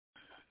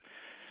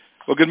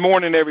Well, good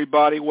morning,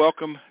 everybody.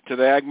 Welcome to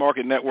the Ag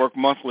Market Network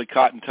Monthly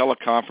Cotton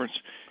Teleconference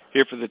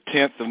here for the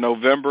 10th of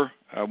November.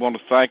 I want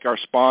to thank our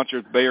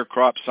sponsor, Bayer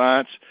Crop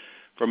Science,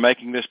 for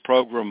making this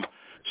program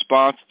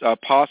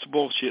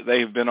possible.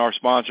 They have been our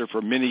sponsor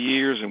for many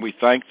years, and we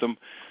thank them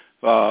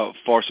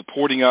for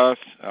supporting us.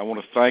 I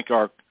want to thank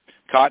our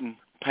cotton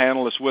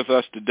panelists with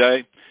us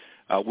today.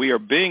 We are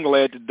being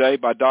led today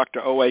by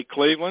Dr. O.A.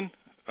 Cleveland.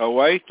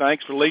 O.A.,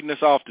 thanks for leading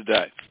us off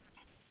today.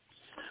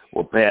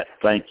 Well, Pat,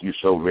 thank you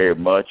so very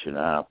much, and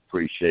I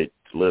appreciate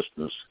the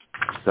listeners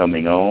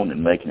coming on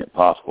and making it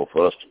possible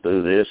for us to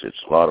do this. It's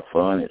a lot of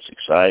fun. It's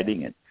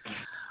exciting, and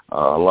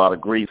a lot of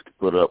grief to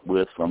put up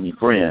with from your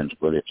friends,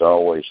 but it's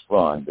always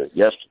fun. But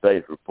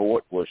yesterday's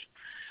report was,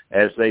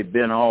 as they've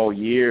been all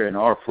year and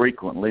are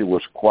frequently,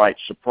 was quite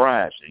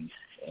surprising,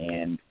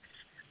 and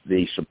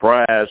the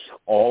surprise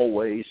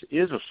always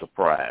is a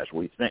surprise.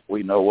 We think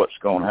we know what's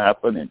going to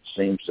happen, and it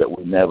seems that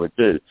we never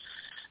do.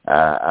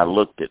 I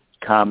looked at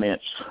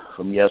comments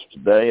from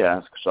yesterday.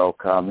 I saw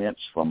comments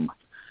from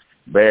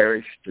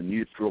bearish to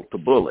neutral to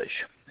bullish,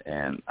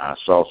 and I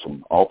saw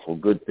some awful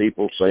good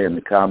people saying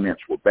the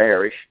comments were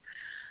bearish.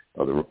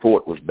 The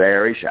report was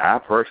bearish. I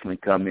personally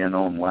come in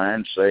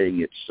online saying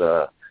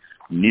it's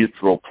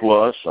neutral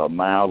plus or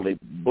mildly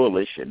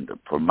bullish, and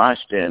from my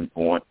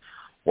standpoint,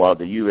 while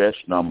the U.S.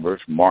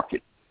 numbers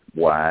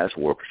market-wise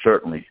were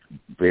certainly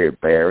very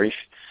bearish,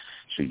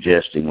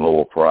 suggesting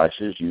lower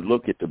prices, you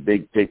look at the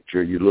big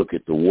picture, you look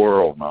at the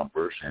world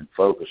numbers, and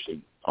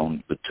focusing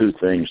on the two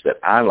things that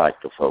I like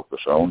to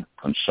focus on,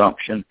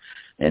 consumption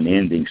and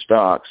ending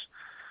stocks,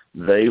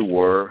 they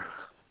were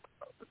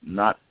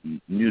not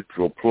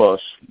neutral plus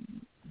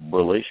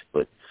bullish,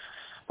 but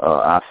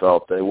I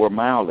thought they were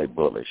mildly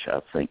bullish. I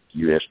think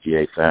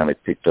USDA finally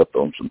picked up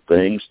on some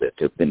things that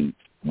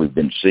we've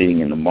been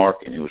seeing in the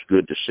market, and it was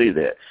good to see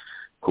that.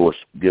 Of course,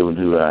 given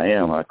who I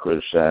am, I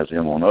criticize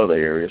them on other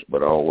areas,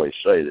 but I always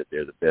say that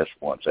they're the best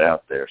ones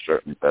out there,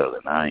 certainly better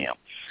than I am.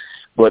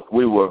 But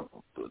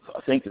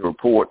I think the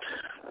report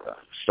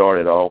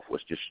started off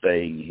with just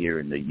staying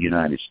here in the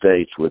United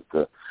States with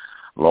the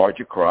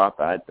larger crop.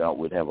 I thought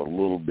we'd have a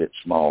little bit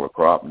smaller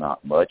crop,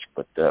 not much,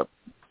 but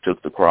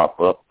took the crop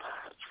up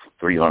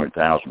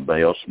 300,000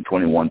 bales from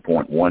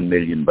 21.1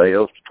 million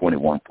bales to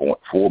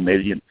 21.4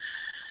 million.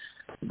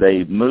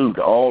 They moved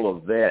all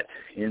of that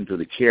into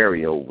the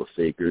carryover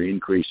figure,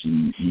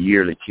 increasing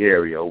yearly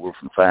carryover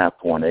from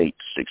 5.8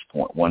 to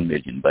 6.1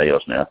 million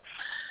bales. Now,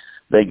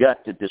 they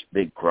got to this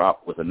big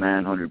crop with a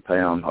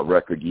 900-pound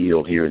record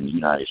yield here in the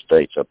United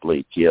States, I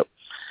believe, Kip.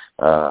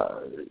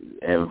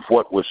 And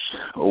what was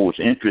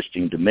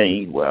interesting to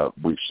me, well,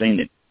 we've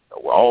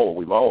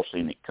all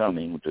seen it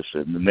coming. Just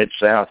in the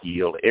Mid-South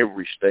yield,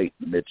 every state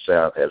in the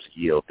Mid-South has a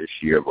yield this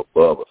year of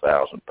above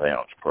 1,000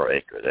 pounds per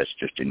acre. That's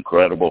just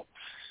incredible.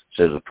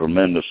 Says a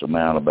tremendous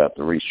amount about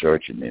the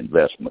research and the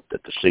investment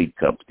that the seed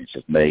companies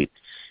have made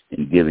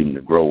in giving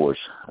the growers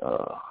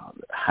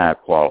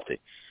high-quality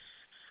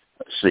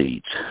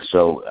seeds.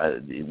 So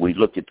we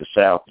look at the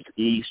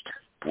Southeast,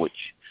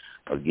 which,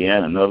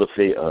 again, another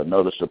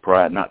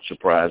surprise, not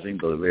surprising,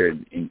 but a very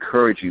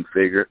encouraging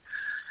figure.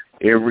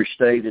 Every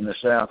state in the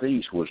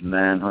Southeast was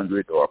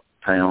 900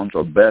 pounds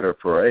or better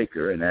per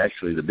acre, and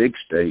actually the big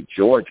state,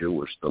 Georgia,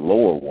 was the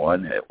lower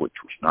one, which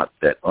was not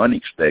that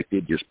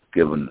unexpected, just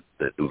given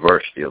the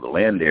diversity of the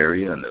land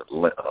area and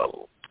the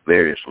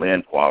various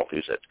land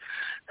qualities that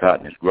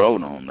cotton is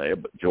grown on there.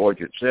 But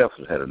Georgia itself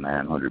has had a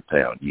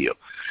 900-pound yield.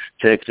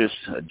 Texas,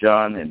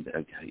 John and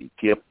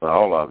Kip,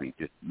 all of you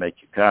just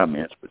make your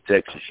comments, but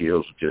Texas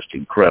yields are just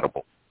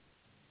incredible.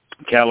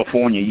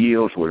 California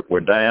yields were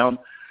down.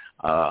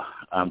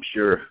 I'm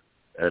sure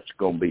that's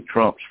going to be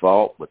Trump's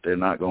fault, but they're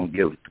not going to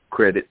give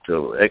credit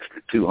to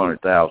extra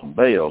 200,000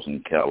 bales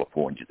in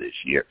California this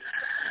year.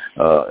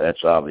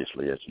 That's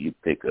obviously, as you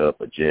pick up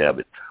a jab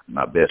at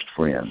my best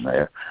friend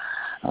there.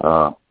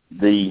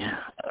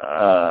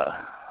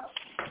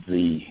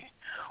 The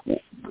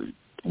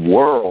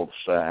world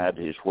side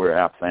is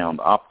where I found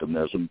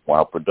optimism.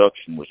 While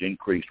production was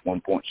increased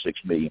 1.6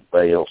 million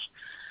bales,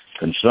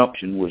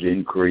 consumption was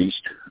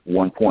increased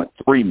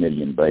 1.3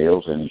 million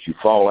bales, and as you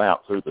fall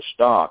out through the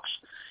stocks,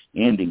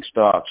 ending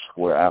stocks,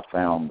 where I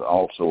found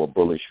also a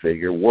bullish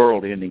figure,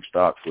 world ending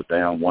stocks were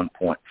down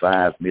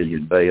 1.5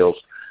 million bales.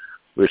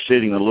 We're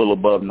sitting a little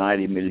above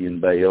 90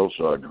 million bales,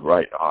 or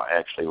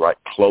actually right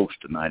close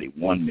to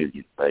 91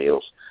 million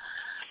bales.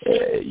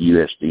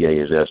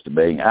 USDA is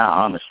estimating.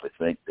 I honestly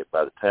think that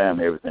by the time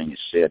everything is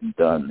said and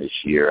done this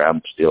year,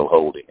 I'm still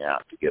holding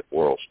out to get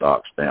world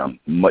stocks down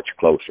much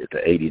closer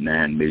to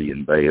 89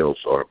 million bales,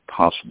 or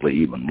possibly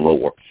even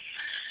lower.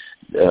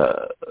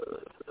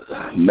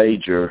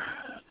 Major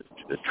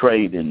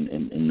trade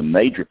in the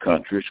major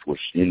countries was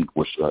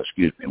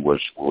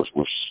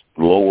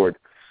lowered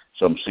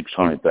some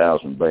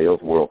 600,000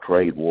 bales. World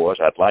trade was.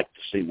 I'd like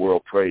to see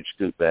world trade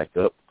scoot back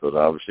up, because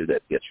obviously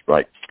that gets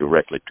right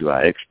directly to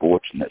our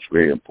exports, and that's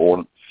very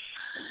important.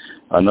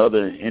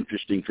 Another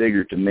interesting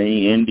figure to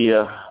me,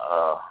 India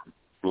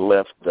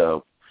left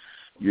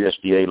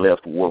USDA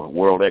left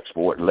world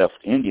export, left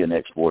Indian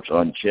exports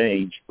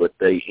unchanged, but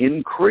they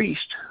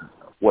increased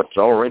what's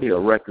already a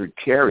record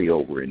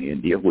carryover in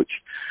India, which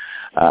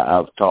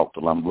I've talked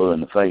till I'm blue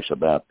in the face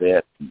about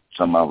that.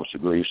 Some of us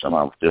agree, some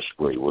of us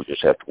disagree. We'll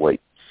just have to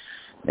wait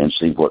and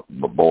see what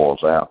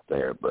boils out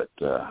there. But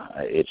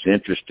it's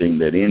interesting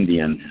that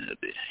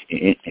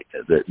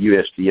the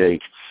USDA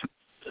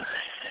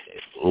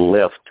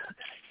left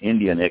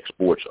Indian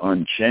exports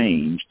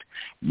unchanged,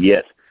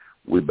 yet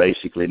we're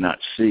basically not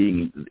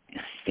seeing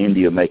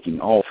India making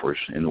offers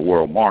in the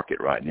world market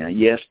right now.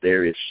 Yes,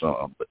 there is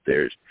some, but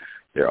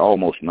they're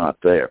almost not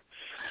there.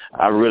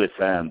 I really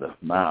find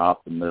my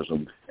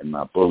optimism and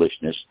my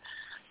bullishness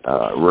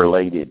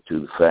related to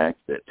the fact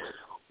that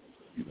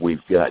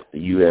we've got the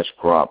U.S.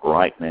 crop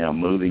right now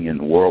moving in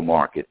the world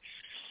market.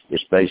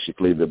 It's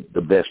basically the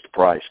best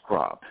price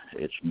crop.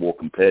 It's more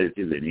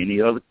competitive than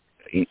any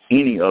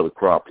other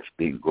crop that's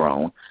being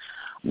grown.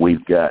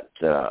 We've got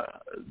the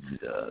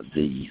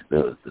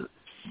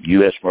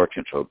U.S.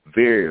 merchants are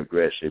very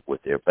aggressive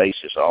with their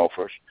basis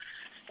offers,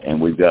 and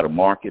we've got a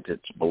market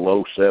that's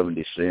below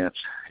 70 cents,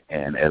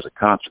 and as a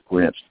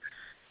consequence,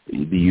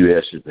 the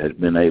U.S. has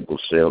been able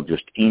to sell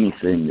just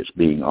anything that's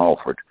being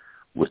offered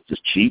with the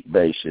cheap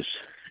basis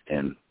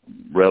and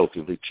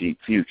relatively cheap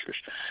futures.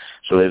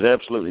 So there's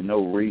absolutely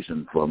no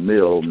reason for a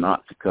mill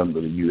not to come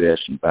to the U.S.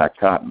 and buy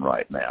cotton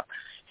right now.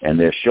 And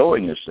they're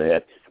showing us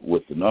that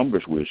with the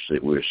numbers we're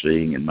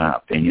seeing, in my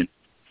opinion.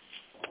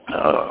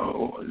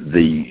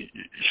 The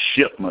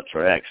shipments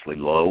are actually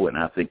low, and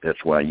I think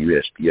that's why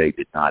USDA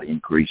did not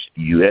increase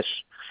U.S.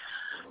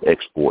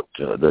 export,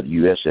 the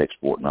U.S.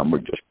 export number,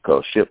 just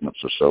because shipments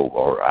are so,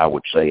 or I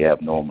would say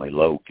abnormally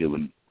low,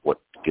 given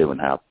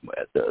how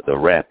the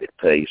rapid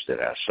pace that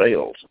our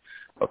sales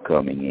are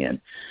coming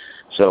in.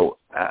 So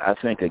I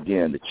think,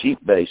 again, the cheap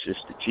basis,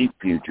 the cheap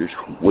futures,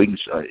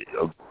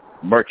 a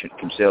merchant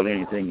can sell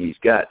anything he's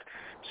got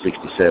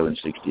 67,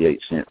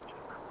 68 cents.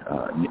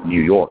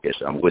 New York,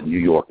 I'm with New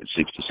York at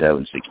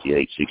 67,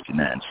 68,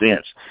 69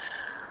 cents.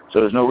 So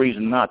there's no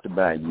reason not to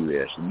buy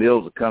U.S. The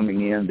bills are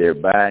coming in, they're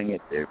buying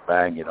it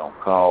on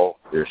call,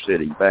 they're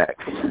sitting back,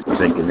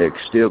 thinking they're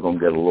still going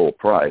to get a lower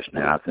price.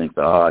 Now, I think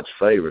the odds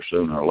favor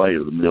sooner or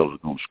later the mills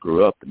are going to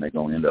screw up and they're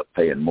going to end up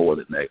paying more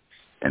than they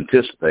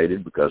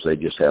anticipated because they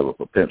just have a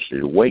propensity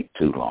to wait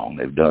too long.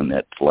 They've done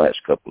that the last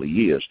couple of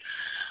years.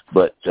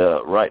 But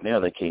right now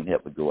they can't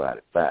help but go out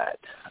and buy it.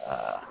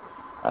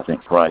 I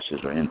think prices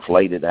are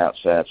inflated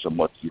outside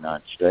somewhat the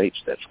United States.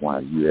 That's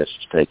why the U.S.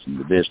 is taking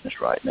the business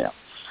right now.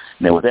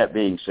 Now, with that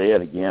being said,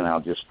 again,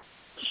 I'll just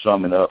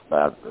sum it up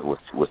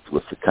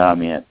with the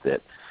comment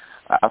that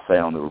I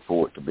found the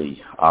report to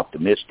be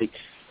optimistic.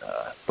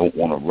 Don't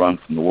want to run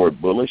from the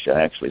word bullish.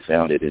 I actually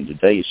found it in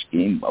today's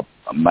scheme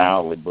a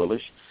mildly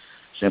bullish,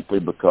 simply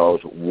because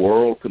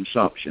world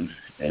consumption,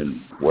 and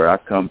where I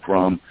come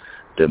from,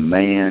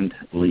 demand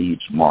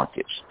leads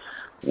markets.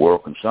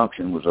 World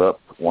consumption was up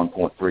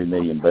 1.3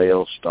 million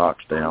bales,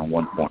 stocks down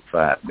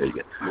 1.5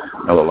 million.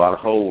 Now, a lot of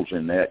holes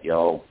in that,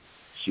 y'all.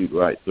 Shoot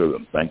right through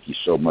them. Thank you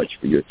so much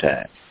for your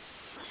time.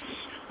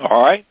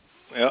 All right.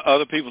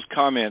 Other people's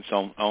comments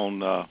on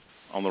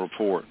the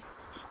report.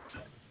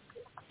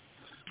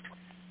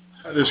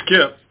 This is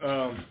Kip.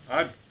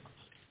 I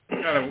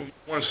kind of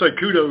want to say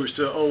kudos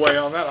to OA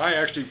on that. I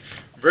actually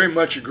very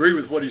much agree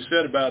with what he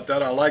said about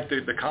that. I like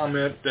the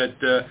comment that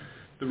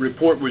the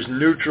report was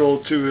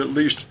neutral to at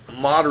least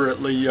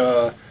moderately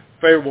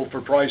favorable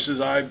for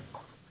prices.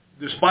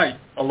 Despite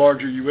a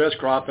larger U.S.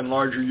 crop and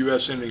larger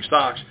U.S. ending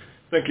stocks,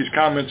 I think his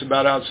comments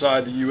about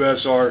outside the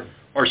U.S. are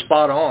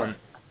spot on.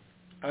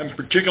 I'm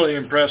particularly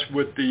impressed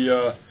with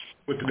the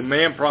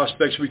demand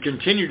prospects we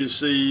continue to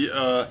see,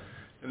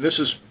 and this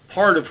is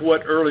part of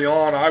what early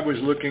on I was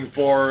looking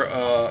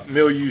for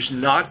mill use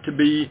not to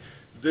be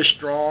this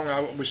strong.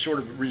 I was sort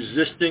of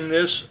resisting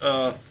this.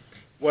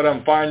 What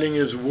I'm finding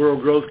is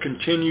world growth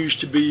continues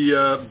to be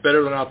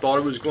better than I thought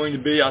it was going to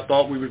be. I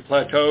thought we would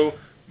plateau.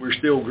 We're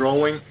still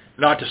growing.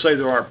 Not to say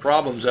there aren't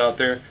problems out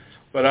there,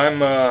 but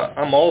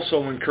I'm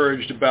also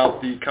encouraged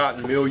about the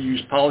cotton mill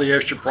use.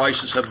 Polyester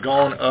prices have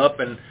gone up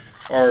and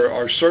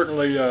are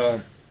certainly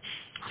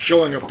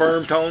showing a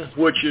firm tone,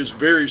 which is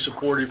very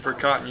supportive for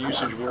cotton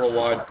usage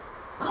worldwide.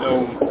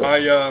 So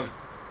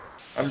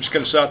I'm just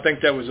going to say I think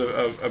that was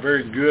a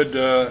very good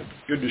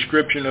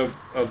description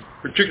of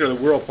particularly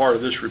the world part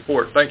of this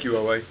report. Thank you,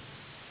 OA.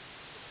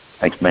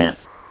 Thanks, man.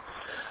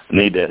 I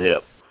need that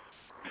help.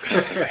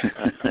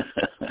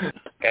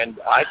 And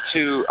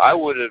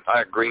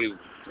I agree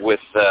with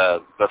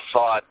the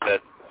thought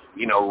that,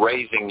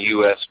 raising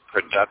U.S.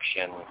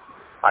 production,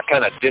 I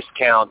kind of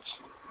discount.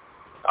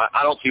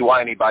 I don't see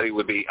why anybody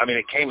would be. I mean,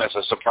 it came as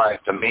a surprise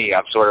to me.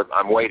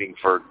 I'm waiting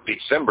for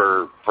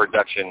December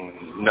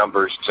production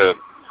numbers to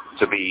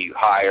be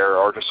higher,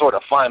 or to sort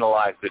of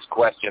finalize this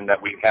question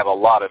that we have a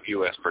lot of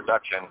U.S.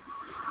 production.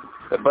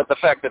 But the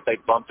fact that they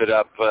bumped it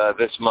up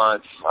this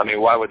month, I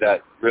mean, why would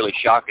that really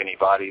shock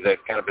anybody? They've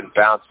kind of been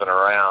bouncing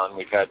around.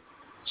 We've had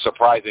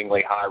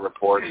surprisingly high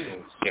reports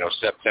in,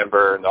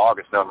 September, and the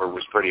August number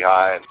was pretty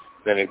high. And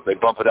then they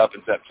bump it up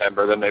in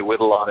September, then they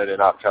whittle on it in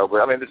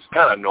October. I mean, it's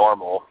kind of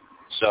normal.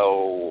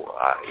 So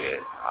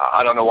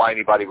I don't know why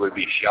anybody would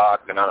be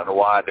shocked, and I don't know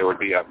why there would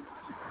be a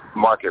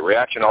market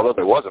reaction, although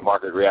there was a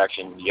market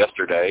reaction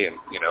yesterday, and,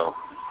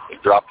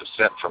 it dropped a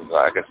cent from,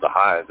 I guess, the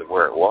highs of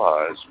where it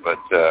was. But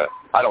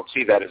I don't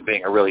see that as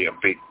being really a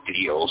big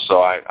deal. So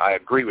I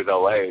agree with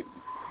OA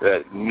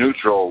that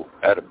neutral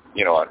at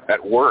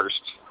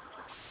worst.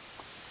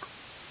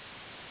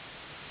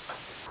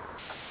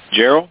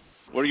 Gerald,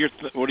 what are you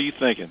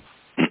thinking?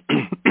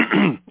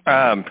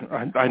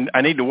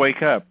 I need to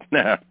wake up.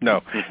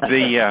 No.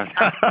 The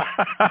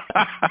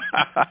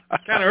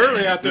kind of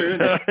early out there,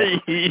 isn't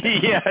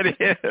it? Yeah, it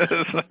is.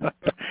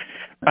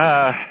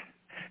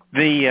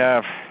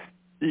 The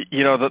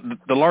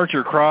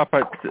larger crop,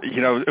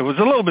 it was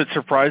a little bit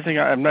surprising.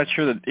 I'm not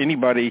sure that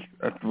anybody,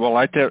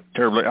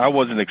 I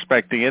wasn't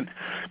expecting it.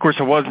 Of course,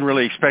 I wasn't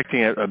really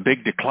expecting a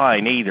big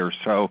decline either.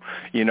 So,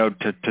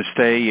 to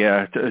stay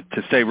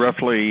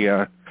roughly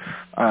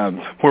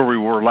where we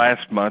were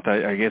last month,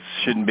 I guess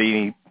shouldn't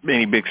be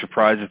any big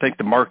surprise. I think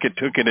the market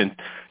took it in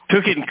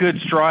good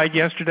stride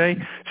yesterday.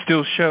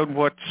 Still showed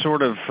what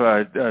sort of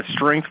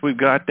strength we've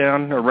got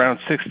down around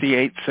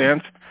 68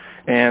 cents.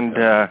 And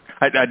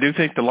I do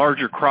think the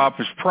larger crop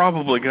is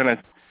probably going to,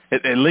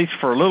 at least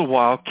for a little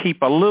while,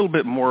 keep a little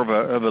bit more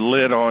of a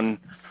lid on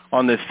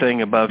this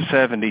thing above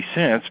 70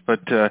 cents.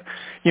 But,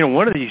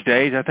 one of these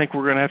days, I think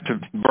we're going to have to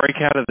break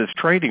out of this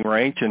trading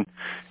range.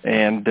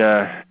 And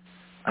I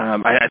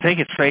think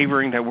it's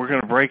favoring that we're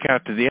going to break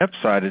out to the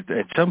upside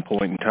at some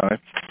point in time.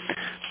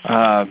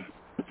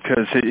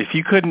 Because if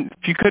you couldn't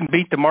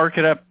beat the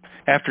market up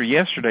after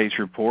yesterday's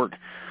report,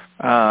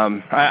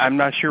 I'm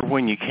not sure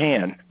when you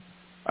can.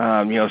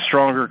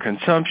 Stronger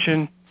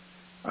consumption.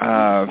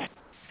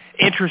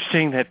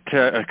 Interesting that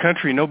a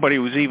country nobody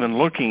was even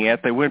looking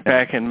at, they went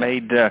back and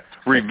made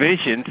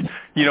revisions,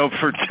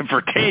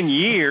 for 10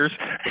 years.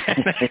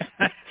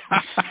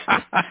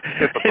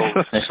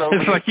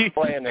 It's like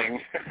planning.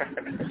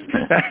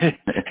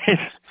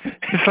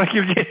 It's like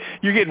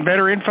you're getting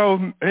better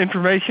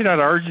information out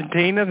of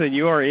Argentina than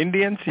you are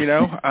Indians.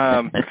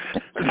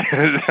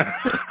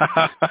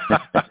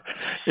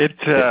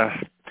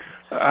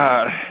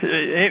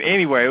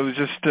 Anyway, it was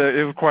just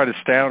it was quite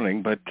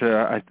astounding. But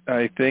I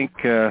think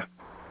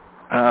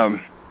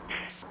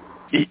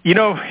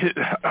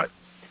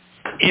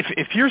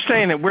if you're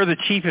saying that we're the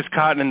cheapest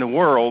cotton in the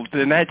world,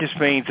 then that just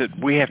means that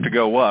we have to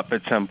go up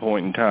at some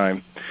point in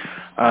time,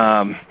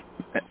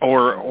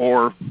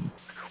 or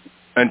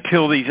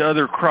until these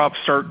other crops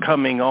start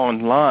coming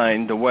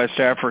online, the West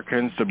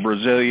Africans, the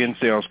Brazilians,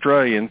 the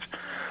Australians.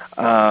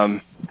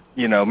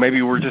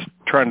 Maybe we're just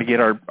trying to get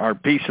our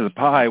piece of the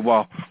pie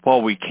while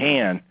we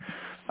can.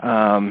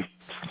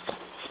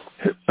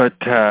 But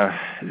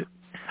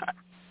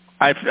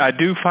I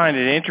do find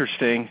it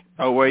interesting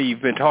a way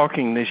you've been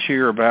talking this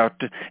year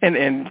about,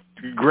 and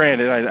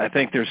granted, I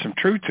think there's some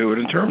truth to it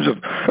in terms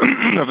of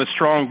of a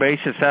strong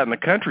basis out in the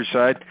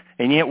countryside,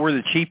 and yet we're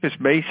the cheapest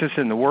basis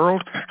in the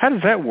world. How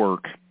does that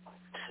work?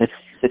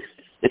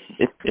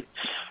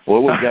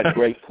 Well, we've got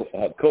great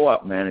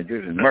co-op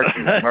managers and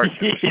merchants.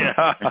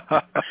 Yeah.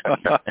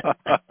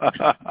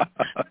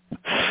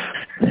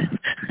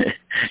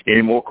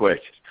 Any more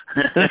questions?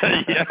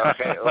 Yeah.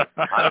 Okay.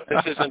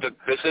 This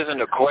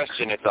isn't a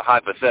question; it's a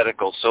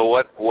hypothetical. So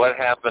what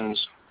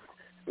happens?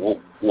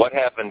 What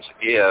happens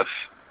if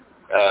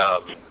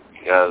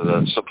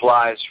the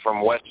supplies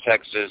from West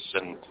Texas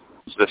and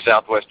the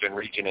southwestern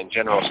region in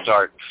general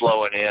start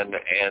flowing in,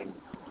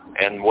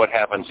 and what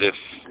happens if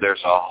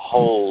there's a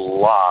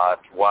whole lot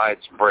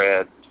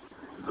widespread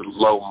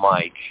low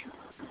mic?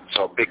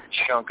 So a big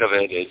chunk of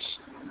it is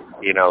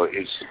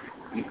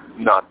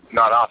not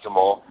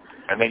optimal,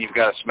 and then you've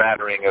got a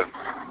smattering of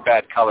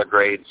bad color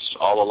grades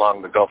all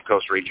along the Gulf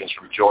Coast regions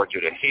from Georgia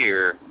to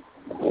here.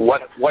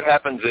 What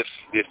happens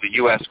if the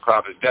U.S.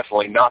 crop is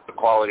definitely not the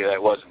quality that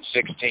it was in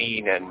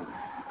 2016, and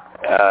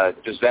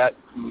does that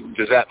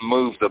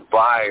move the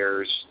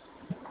buyers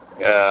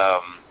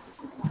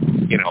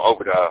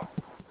over to,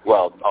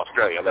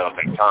 Australia? That'll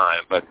take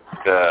time, but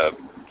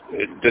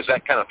does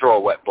that kind of throw a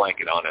wet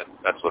blanket on it?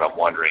 That's what I'm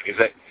wondering. Is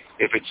that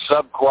if it's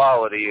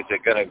sub-quality, is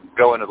it going to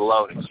go into the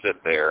loan and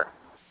sit there?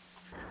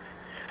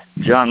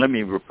 John, let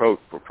me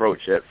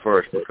approach that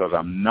first, because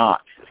I'm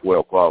not as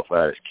well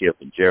qualified as Kip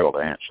and Gerald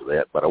to answer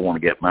that, but I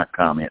want to get my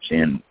comments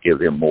in, give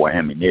them more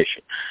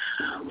ammunition.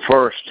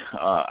 First,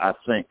 I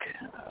think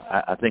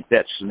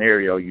that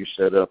scenario you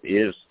set up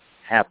is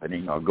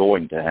happening or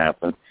going to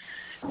happen.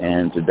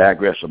 And to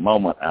digress a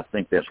moment, I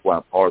think that's why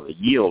part of the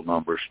yield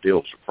numbers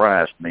still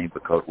surprised me,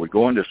 because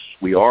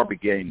we are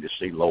beginning to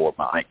see lower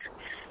mic,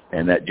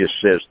 and that just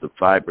says the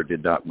fiber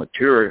did not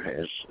mature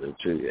as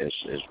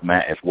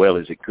well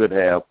as it could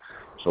have.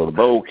 So the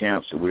bowl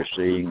counts that we're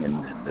seeing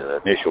and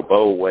the initial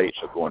bowl weights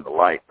are going to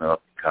lighten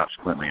up.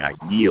 Consequently, our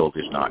yield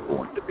is not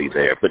going to be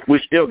there. But we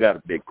still got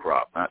a big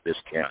crop, not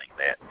discounting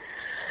that.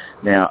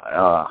 Now,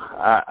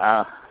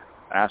 I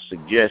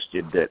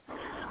suggested that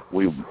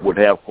we would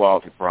have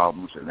quality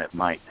problems, and that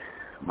might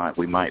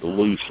We might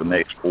lose some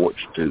exports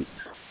to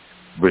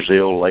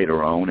Brazil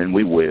later on, and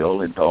we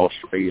will, and to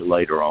Australia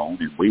later on,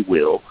 and we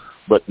will.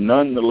 But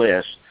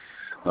nonetheless,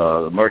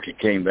 the merchant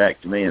came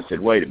back to me and said,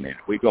 wait a minute,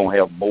 we're going to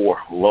have more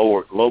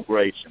low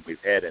grades than we've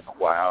had in a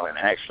while, and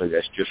actually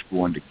that's just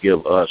going to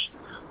give us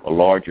a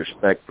larger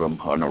spectrum,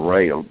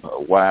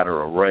 a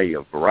wider array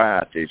of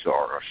varieties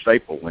or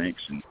staple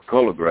lengths and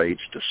color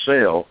grades to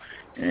sell,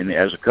 and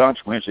as a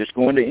consequence, it's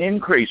going to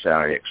increase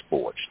our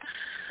exports.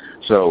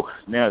 So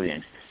now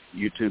then,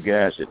 you two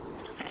guys that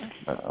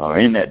are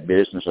in that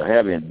business or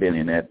haven't been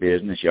in that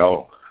business,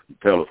 y'all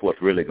tell us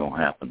what's really going to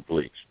happen,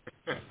 please.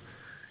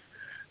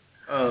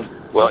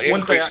 Well,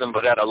 increase them,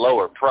 but at a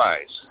lower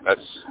price. That's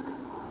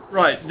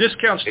right.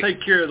 Discounts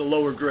take care of the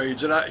lower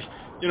grades, and I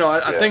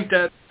think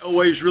that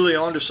OA's really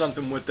onto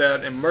something with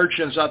that. And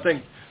merchants, I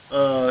think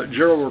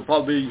Gerald will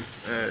probably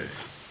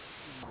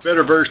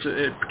better versed,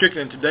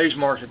 particularly in today's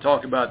market, to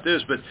talk about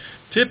this. But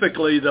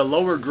typically, the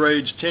lower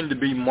grades tend to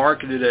be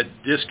marketed at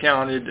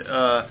discounted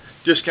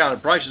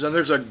prices, and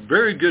there's a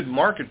very good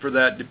market for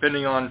that,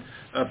 depending on,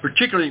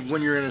 particularly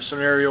when you're in a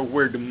scenario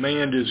where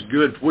demand is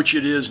good, which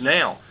it is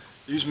now.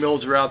 These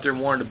mills are out there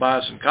wanting to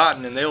buy some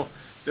cotton, and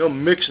they'll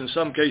mix in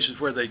some cases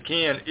where they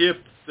can if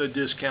the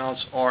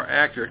discounts are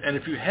accurate. And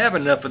if you have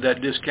enough of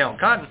that discount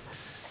cotton,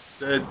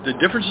 the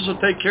differences will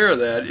take care of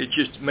that. It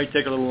just may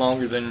take a little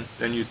longer than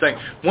you think.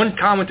 One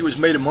comment that was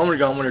made a moment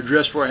ago I want to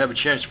address before I have a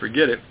chance to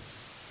forget it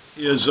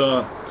is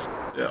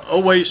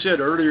OA said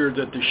earlier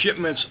that the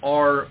shipments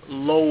are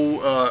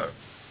low.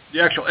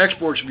 The actual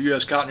exports of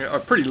U.S. cotton are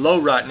pretty low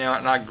right now,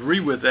 and I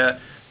agree with that.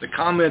 The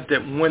comment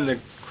that when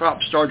the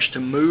crop starts to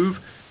move,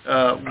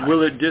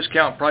 will it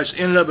discount price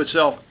in and of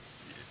itself,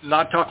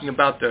 not talking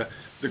about the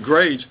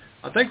grades,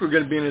 I think we're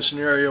going to be in a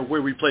scenario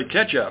where we play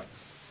catch-up.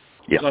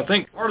 Yeah. So I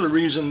think part of the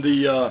reason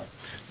the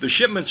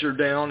shipments are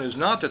down is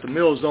not that the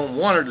mills don't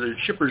want it, or the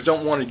shippers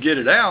don't want to get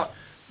it out.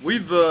 You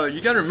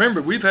got to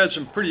remember, we've had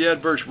some pretty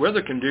adverse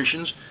weather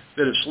conditions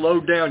that have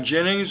slowed down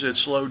Jennings, it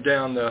slowed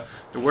down the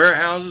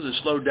warehouses, it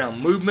slowed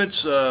down movements.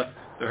 The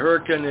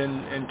hurricane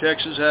in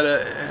Texas had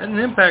an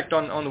impact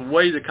on the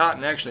way the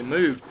cotton actually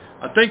moved.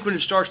 I think when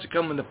it starts to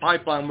come in the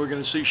pipeline, we're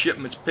going to see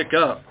shipments pick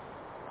up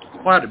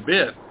quite a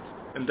bit,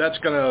 and that's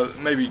going to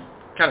maybe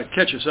kind of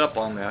catch us up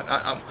on that.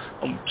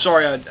 I'm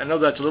sorry, I know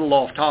that's a little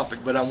off topic,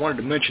 but I wanted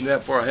to mention that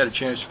before I had a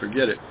chance to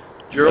forget it.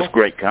 Gerald? That's a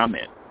great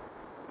comment.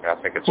 I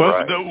think it's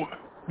right.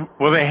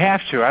 Well, they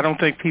have to. I don't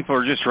think people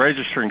are just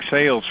registering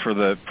sales for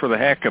the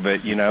heck of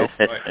it, you know.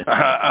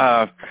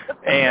 I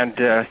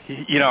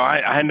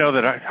know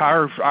that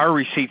our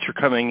receipts are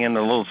coming in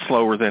a little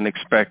slower than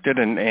expected,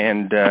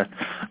 and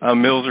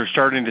mills are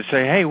starting to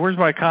say, "Hey, where's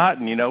my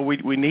cotton? You know, we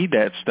need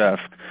that stuff."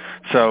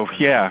 So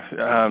yeah,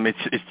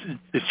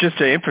 it's just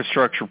an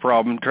infrastructure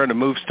problem trying to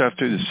move stuff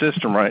through the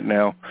system right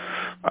now.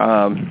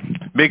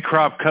 Big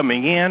crop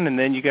coming in, and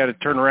then you got to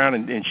turn around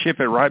and ship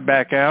it right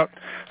back out.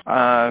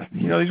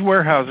 These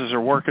warehouses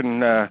are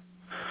working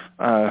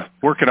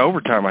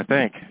overtime, I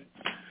think.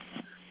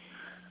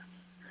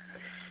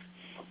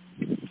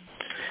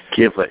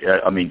 Kip,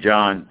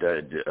 John,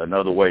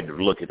 another way to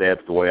look at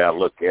that, the way I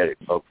look at it,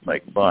 folks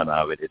make fun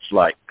of it. It's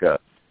like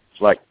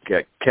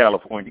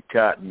California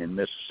cotton and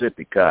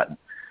Mississippi cotton.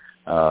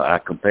 I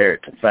compare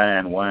it to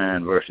fine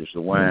wine versus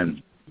the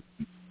wine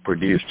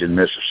produced in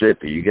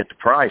Mississippi. You get the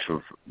price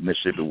of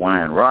Mississippi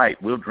wine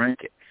right, we'll drink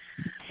it.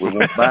 We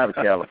won't buy the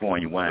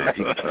California wine.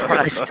 You get the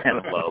price kind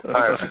of low.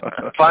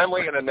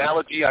 Finally, an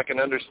analogy I can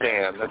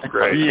understand. That's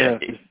great. Yeah.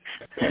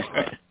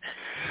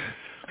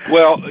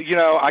 Well,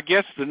 I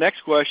guess the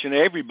next question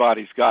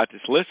everybody's got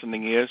that's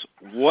listening is,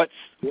 what's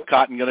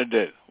cotton going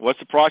to do? What's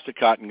the price of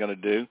cotton going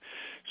to do?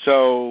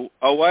 So,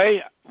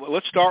 OA,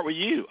 let's start with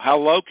you. How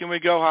low can we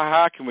go? How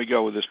high can we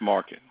go with this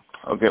market?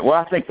 Okay, well,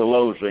 I think the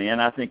lows are in.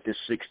 I think this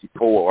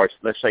 64, or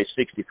let's say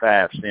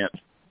 65 cents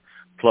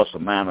plus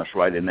or minus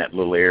right in that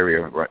little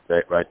area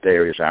right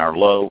there is our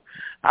low.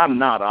 I'm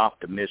not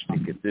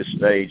optimistic at this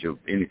stage of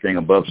anything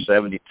above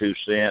 72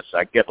 cents.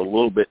 I get a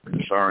little bit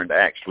concerned,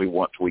 actually,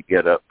 once we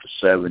get up to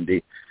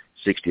 70,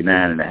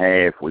 69 and a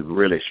half. We've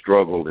really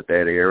struggled at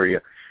that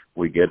area.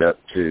 We get up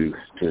to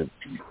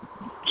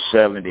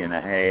 70 and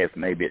a half.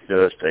 Maybe it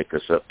does take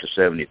us up to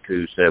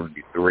 72,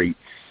 73.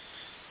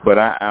 But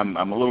I'm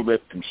a little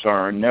bit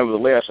concerned.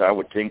 Nevertheless, I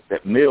would think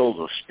that mills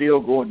are still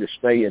going to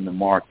stay in the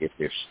market.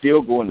 They're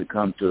still going to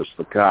come to us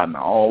for cotton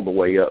all the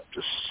way up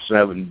to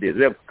 70.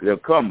 They'll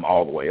come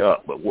all the way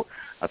up, but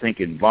I think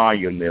in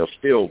volume they'll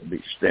still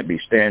be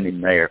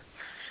standing there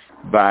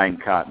buying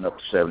cotton up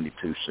to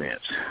 72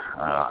 cents.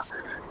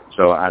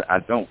 So I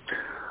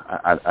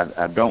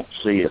don't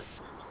see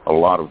a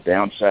lot of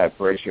downside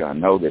pressure. I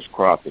know this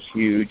crop is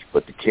huge,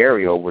 but the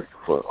carryover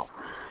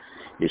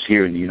is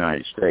here in the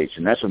United States,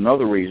 and that's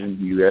another reason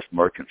U.S.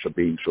 merchants are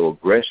being so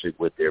aggressive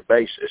with their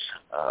basis.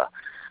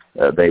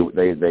 They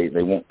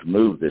want to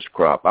move this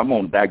crop. I'm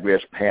going to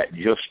digress, Pat,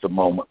 just a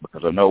moment,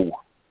 because I know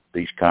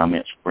these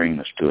comments bring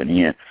us to an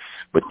end.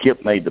 But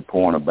Kip made the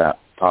point about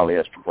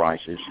polyester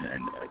prices,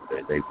 and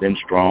they've been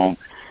strong.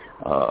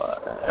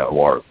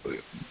 or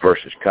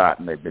versus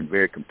cotton. They've been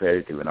very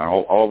competitive, and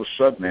all of a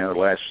sudden now, the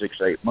last 6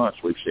 to 8 months,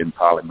 we've seen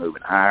poly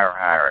moving higher,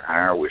 higher, and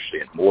higher. We're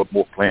seeing more and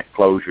more plant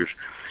closures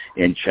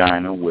in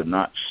China. We're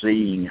not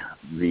seeing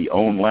the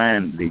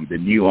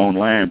new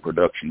on-land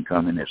production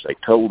coming as they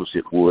told us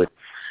it would.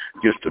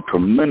 Just a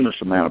tremendous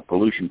amount of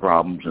pollution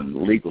problems, and the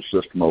legal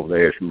system over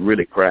there is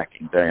really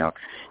cracking down.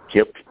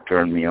 Kip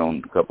turned me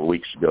on a couple of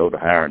weeks ago to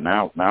higher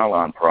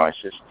nylon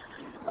prices.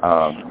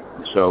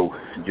 So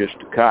just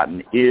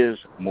cotton is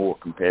more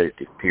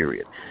competitive,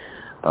 period.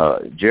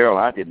 Gerald,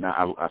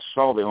 I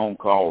saw the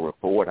on-call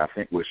report. I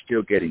think we're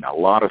still getting a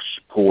lot of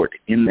support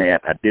in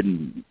that. I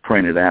didn't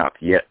print it out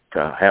yet,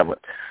 haven't.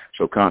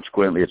 So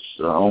consequently, it's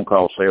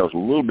on-call sales a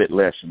little bit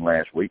less than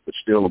last week, but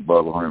still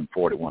above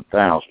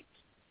 141,000.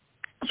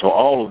 So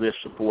all of this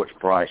supports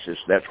prices.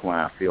 That's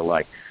why I feel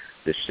like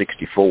the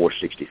 64,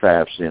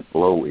 65 cent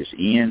low is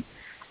in,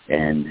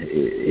 and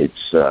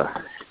it's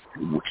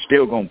we're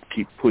still going to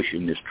keep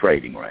pushing this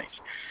trading range.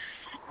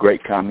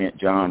 Great comment,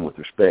 John, with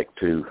respect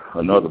to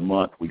another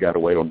month. We got to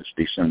wait on this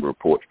December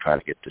report to try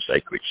to get this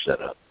acreage set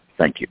up.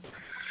 Thank you.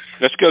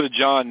 Let's go to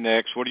John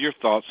next. What are your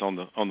thoughts on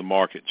the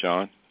market,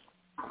 John?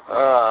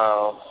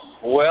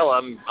 Well,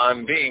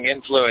 I'm being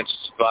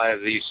influenced by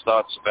these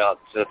thoughts about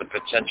the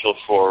potential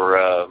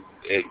for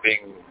it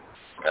being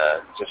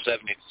to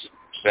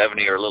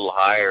 70 or a little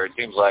higher. It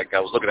seems like I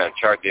was looking at a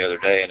chart the other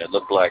day, and it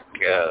looked like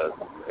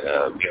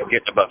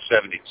getting above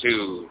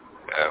 72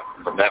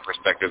 from that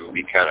perspective would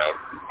be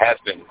has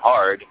been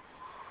hard,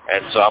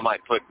 and so I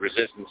might put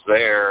resistance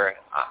there.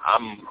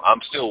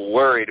 I'm still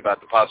worried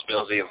about the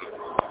possibility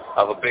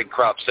of a big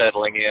crop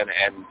settling in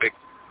and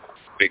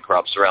big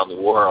crops around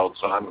the world.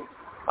 So I'm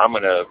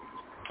going to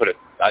put it,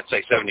 I'd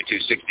say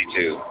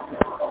 72-62.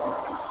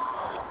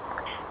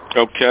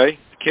 Okay,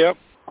 Kip.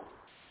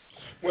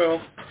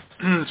 Well,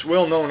 it's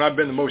well known I've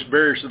been the most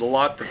bearish of the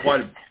lot for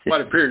quite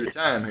a period of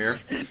time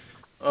here.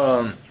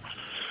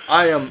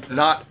 I am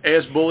not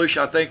as bullish,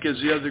 I think, as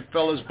the other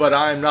fellas, but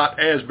I am not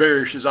as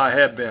bearish as I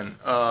have been.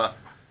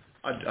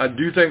 I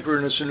do think we're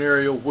in a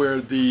scenario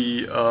where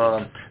the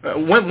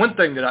one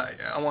thing that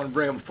I want to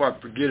bring up before I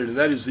forget it, and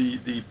that is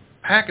the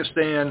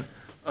Pakistan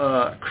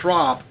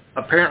crop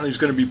apparently is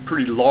going to be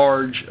pretty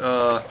large.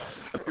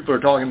 People are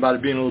talking about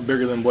it being a little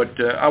bigger than what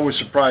I was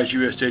surprised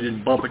USDA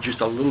didn't bump it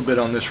just a little bit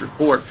on this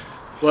report.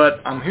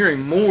 But I'm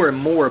hearing more and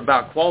more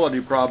about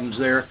quality problems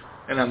there,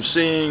 and I'm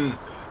seeing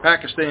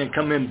Pakistan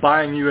come in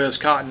buying U.S.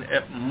 cotton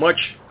at much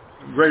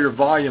greater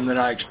volume than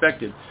I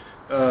expected.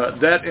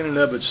 That in and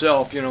of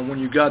itself, when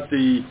you got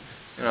the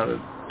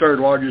third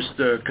largest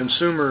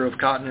consumer of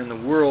cotton in the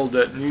world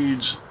that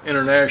needs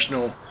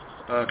international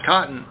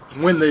cotton,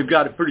 when they've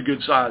got a pretty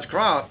good sized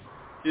crop,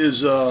 is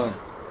there's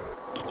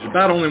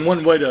about only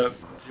one way to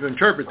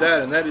interpret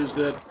that, and that is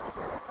that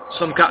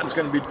some cotton is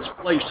going to be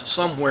displaced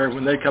somewhere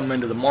when they come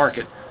into the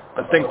market.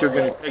 I think they're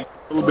going to take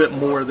a little bit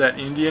more of that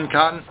Indian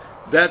cotton.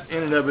 That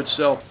in and of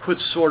itself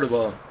puts sort of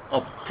a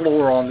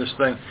floor on this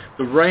thing.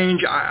 The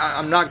range,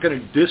 I'm not going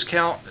to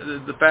discount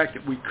the fact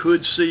that we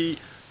could see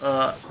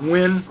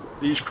when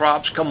these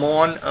crops come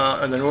on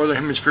and the Northern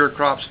Hemisphere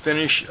crops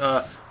finish,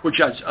 which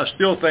I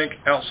still think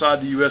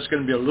outside the U.S. is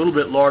going to be a little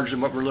bit larger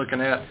than what we're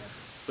looking at,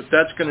 but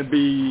that's going to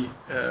be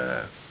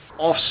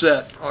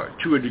offset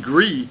to a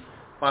degree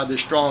by the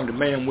strong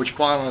demand, which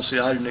quite honestly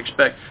I didn't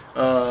expect.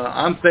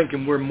 I'm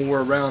thinking we're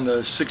more around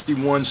the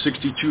 61,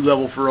 62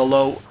 level for a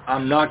low.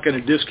 I'm not going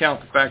to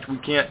discount the fact we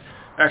can't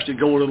actually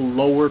go a little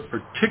lower,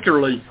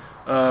 particularly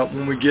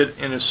when we get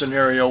in a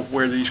scenario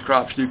where these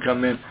crops do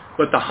come in.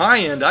 But the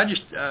high end, I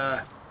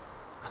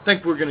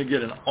think we're going to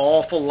get an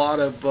awful lot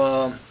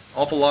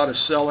of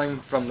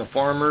selling from the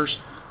farmers,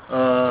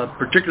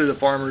 particularly the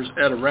farmers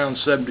at around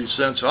 70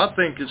 cents. So I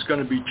think it's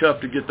going to be tough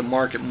to get the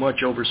market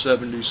much over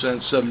 70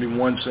 cents,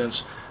 71 cents,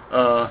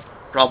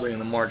 probably in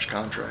the March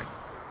contract.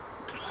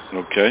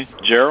 Okay.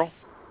 Gerald?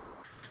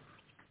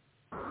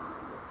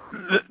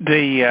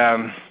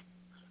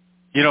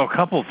 A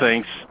couple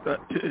things.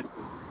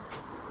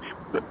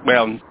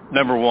 Well,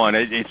 number one,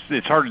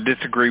 it's hard to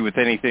disagree with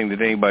anything that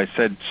anybody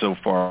said so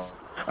far.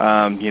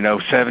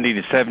 70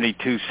 to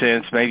 72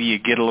 cents. Maybe you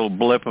get a little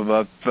blip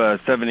above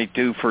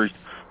 72 for a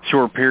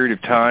short period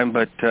of time,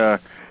 but the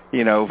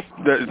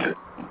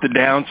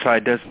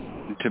downside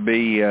doesn't to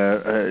be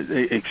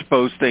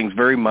expose things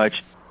very much,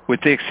 with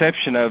the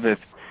exception of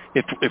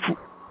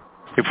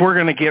if we're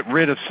going to get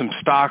rid of some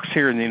stocks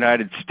here in the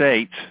United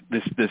States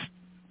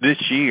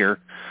this year,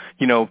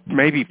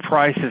 maybe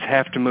prices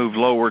have to move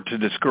lower to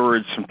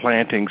discourage some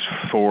plantings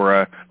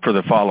for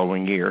the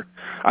following year.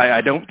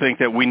 I don't think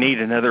that we need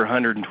another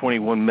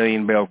 121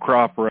 million bale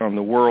crop around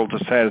the world to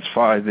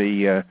satisfy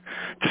the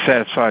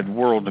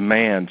world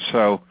demand.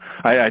 So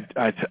I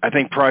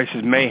think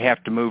prices may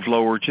have to move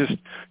lower just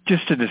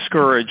to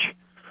discourage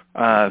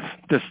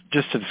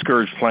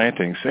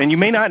plantings. And you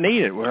may not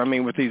need it. I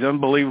mean, with these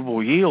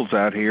unbelievable yields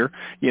out here,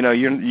 you're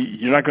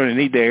not going to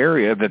need the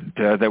area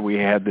that we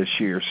had this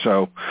year.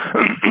 So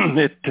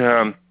I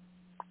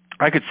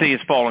could see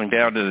us falling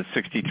down to the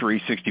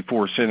 63,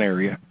 64 cent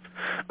area.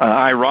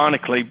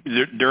 ironically,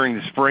 during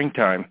the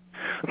springtime,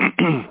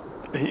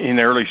 in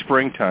early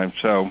springtime.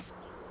 So,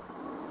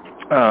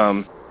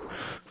 but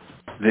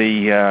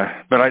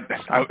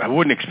I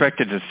wouldn't expect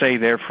it to stay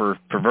there for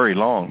very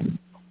long.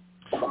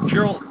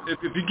 Gerald, if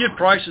you get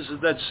prices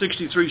at that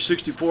 63,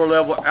 64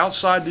 level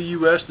outside the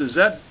U.S., does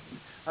that,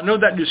 I know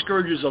that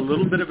discourages a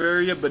little bit of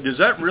area, but does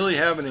that really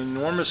have an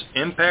enormous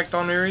impact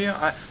on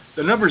area?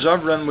 The numbers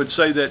I've run would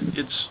say that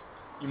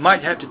you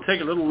might have to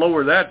take a little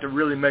lower that to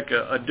really make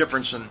a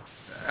difference in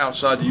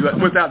outside the U.S.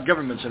 without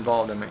governments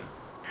involved, I mean.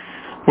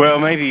 Well,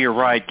 maybe you're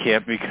right,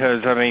 Kip,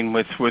 because, I mean,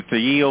 with the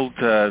yield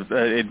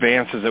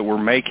advances that we're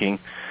making,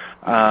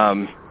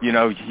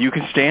 you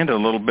can stand a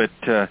little bit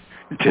to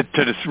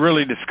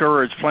really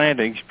discourage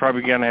planting. You're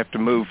probably going to have to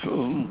move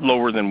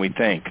lower than we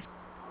think.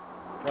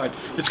 Right.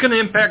 It's going to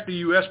impact the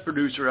U.S.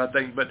 producer, I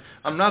think, but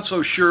I'm not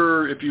so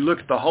sure if you look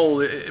at the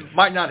whole, it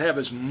might not have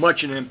as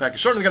much an impact.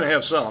 It's certainly going to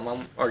have some.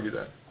 I'll argue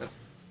that.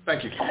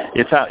 Thank you.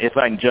 If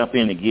I can jump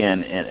in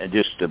again and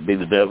just to be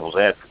the devil's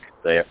advocate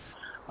there,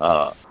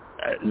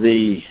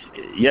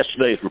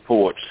 yesterday's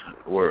reports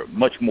were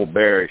much more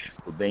bearish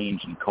for beans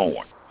and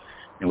corn.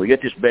 And we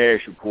get this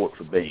bearish report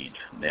for beans.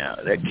 Now,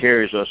 that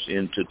carries us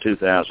into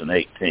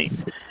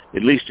 2018.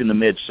 At least in the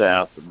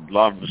Mid-South, a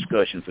lot of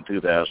discussion for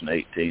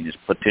 2018 is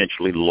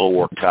potentially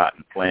lower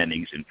cotton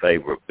plantings in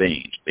favor of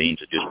beans.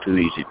 Beans are just too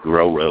easy to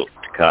grow relative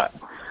to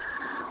cotton.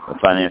 The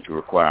financial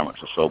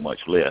requirements are so much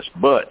less.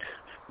 But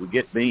we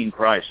get bean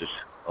prices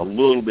a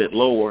little bit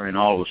lower, and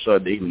all of a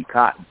sudden even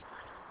cotton,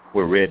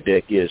 where Red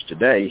Deck is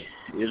today,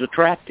 is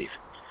attractive.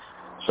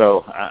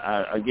 So,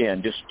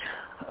 again, just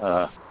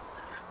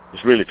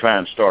really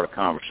trying to start a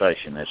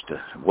conversation as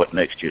to what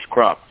next year's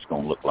crop is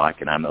going to look like,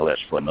 and I know that's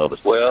for another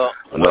session.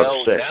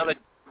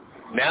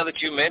 Now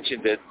that you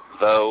mentioned it,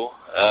 though,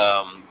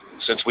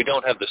 since we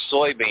don't have the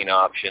soybean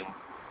option,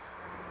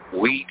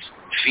 wheat,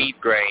 feed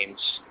grains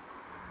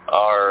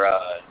are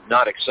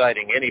not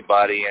exciting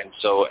anybody, and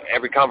so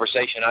every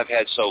conversation I've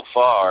had so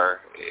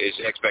far is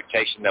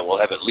expectation that we'll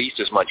have at least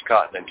as much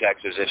cotton in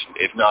Texas,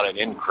 if not an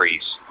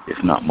increase,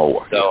 if not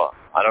more. So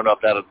I don't know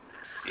if that'll,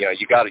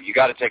 you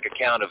got to take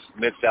account of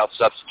Mid-South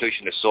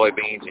substitution to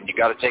soybeans, and you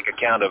got to take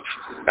account of,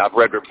 I've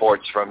read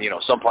reports from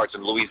some parts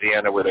of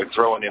Louisiana where they're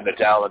throwing in the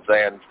towel and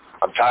saying,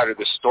 I'm tired of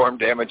this storm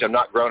damage, I'm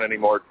not growing any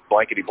more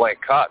blankety blank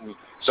cotton.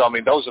 So I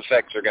mean those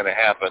effects are going to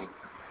happen.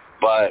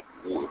 But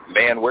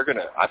man,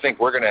 I think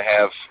we're gonna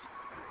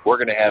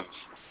have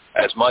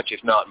as much,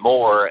 if not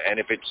more. And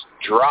if it's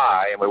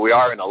dry, I mean, we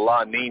are in a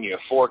La Nina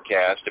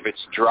forecast. If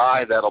it's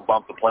dry, that'll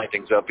bump the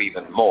plantings up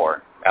even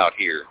more out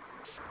here.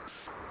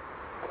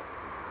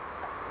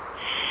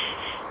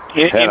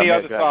 Any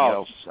other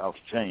thoughts? I'll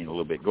change a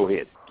little bit. Go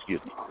ahead.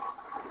 Excuse me.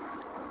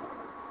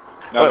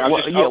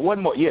 No,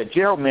 one more. Yeah,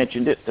 Gerald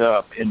mentioned it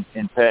in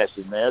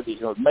passing there.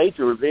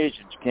 Major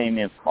revisions came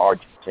in from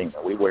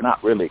Argentina. We were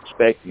not really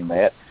expecting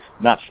that.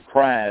 Not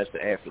surprised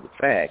after the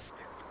fact,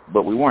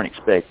 but we weren't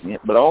expecting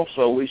it. But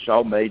also we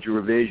saw major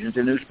revisions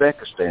in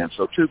Uzbekistan.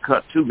 So two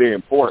very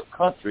important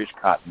countries,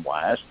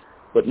 cotton-wise,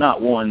 but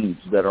not ones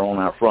that are on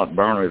our front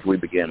burner as we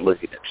began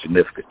looking at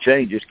significant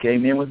changes,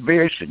 came in with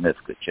very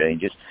significant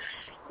changes.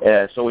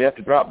 So we have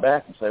to drop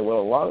back and say, well,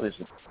 a lot of this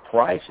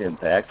price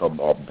impact, or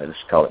let's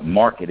call it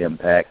market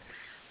impact,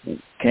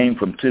 came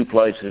from two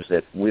places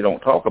that we don't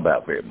talk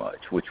about very much,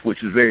 which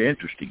is very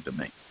interesting to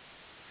me.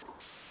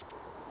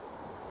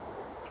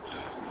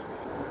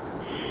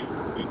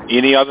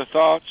 Any other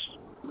thoughts?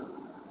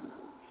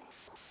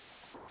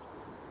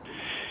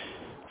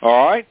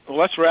 All right. Well,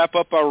 let's wrap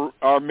up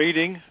our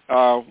meeting.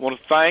 I want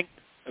to thank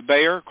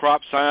Bayer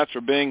Crop Science for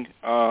being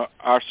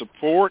our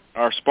support,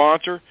 our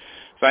sponsor.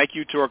 Thank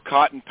you to our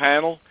cotton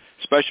panel.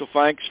 Special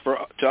thanks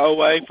to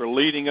OA for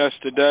leading us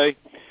today.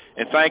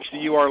 And thanks to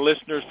you, our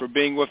listeners, for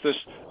being with us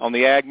on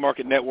the Ag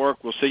Market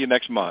Network. We'll see you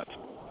next month.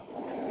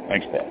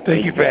 Thanks, Pat.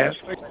 Thank you, Pat.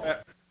 Thanks,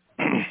 Pat.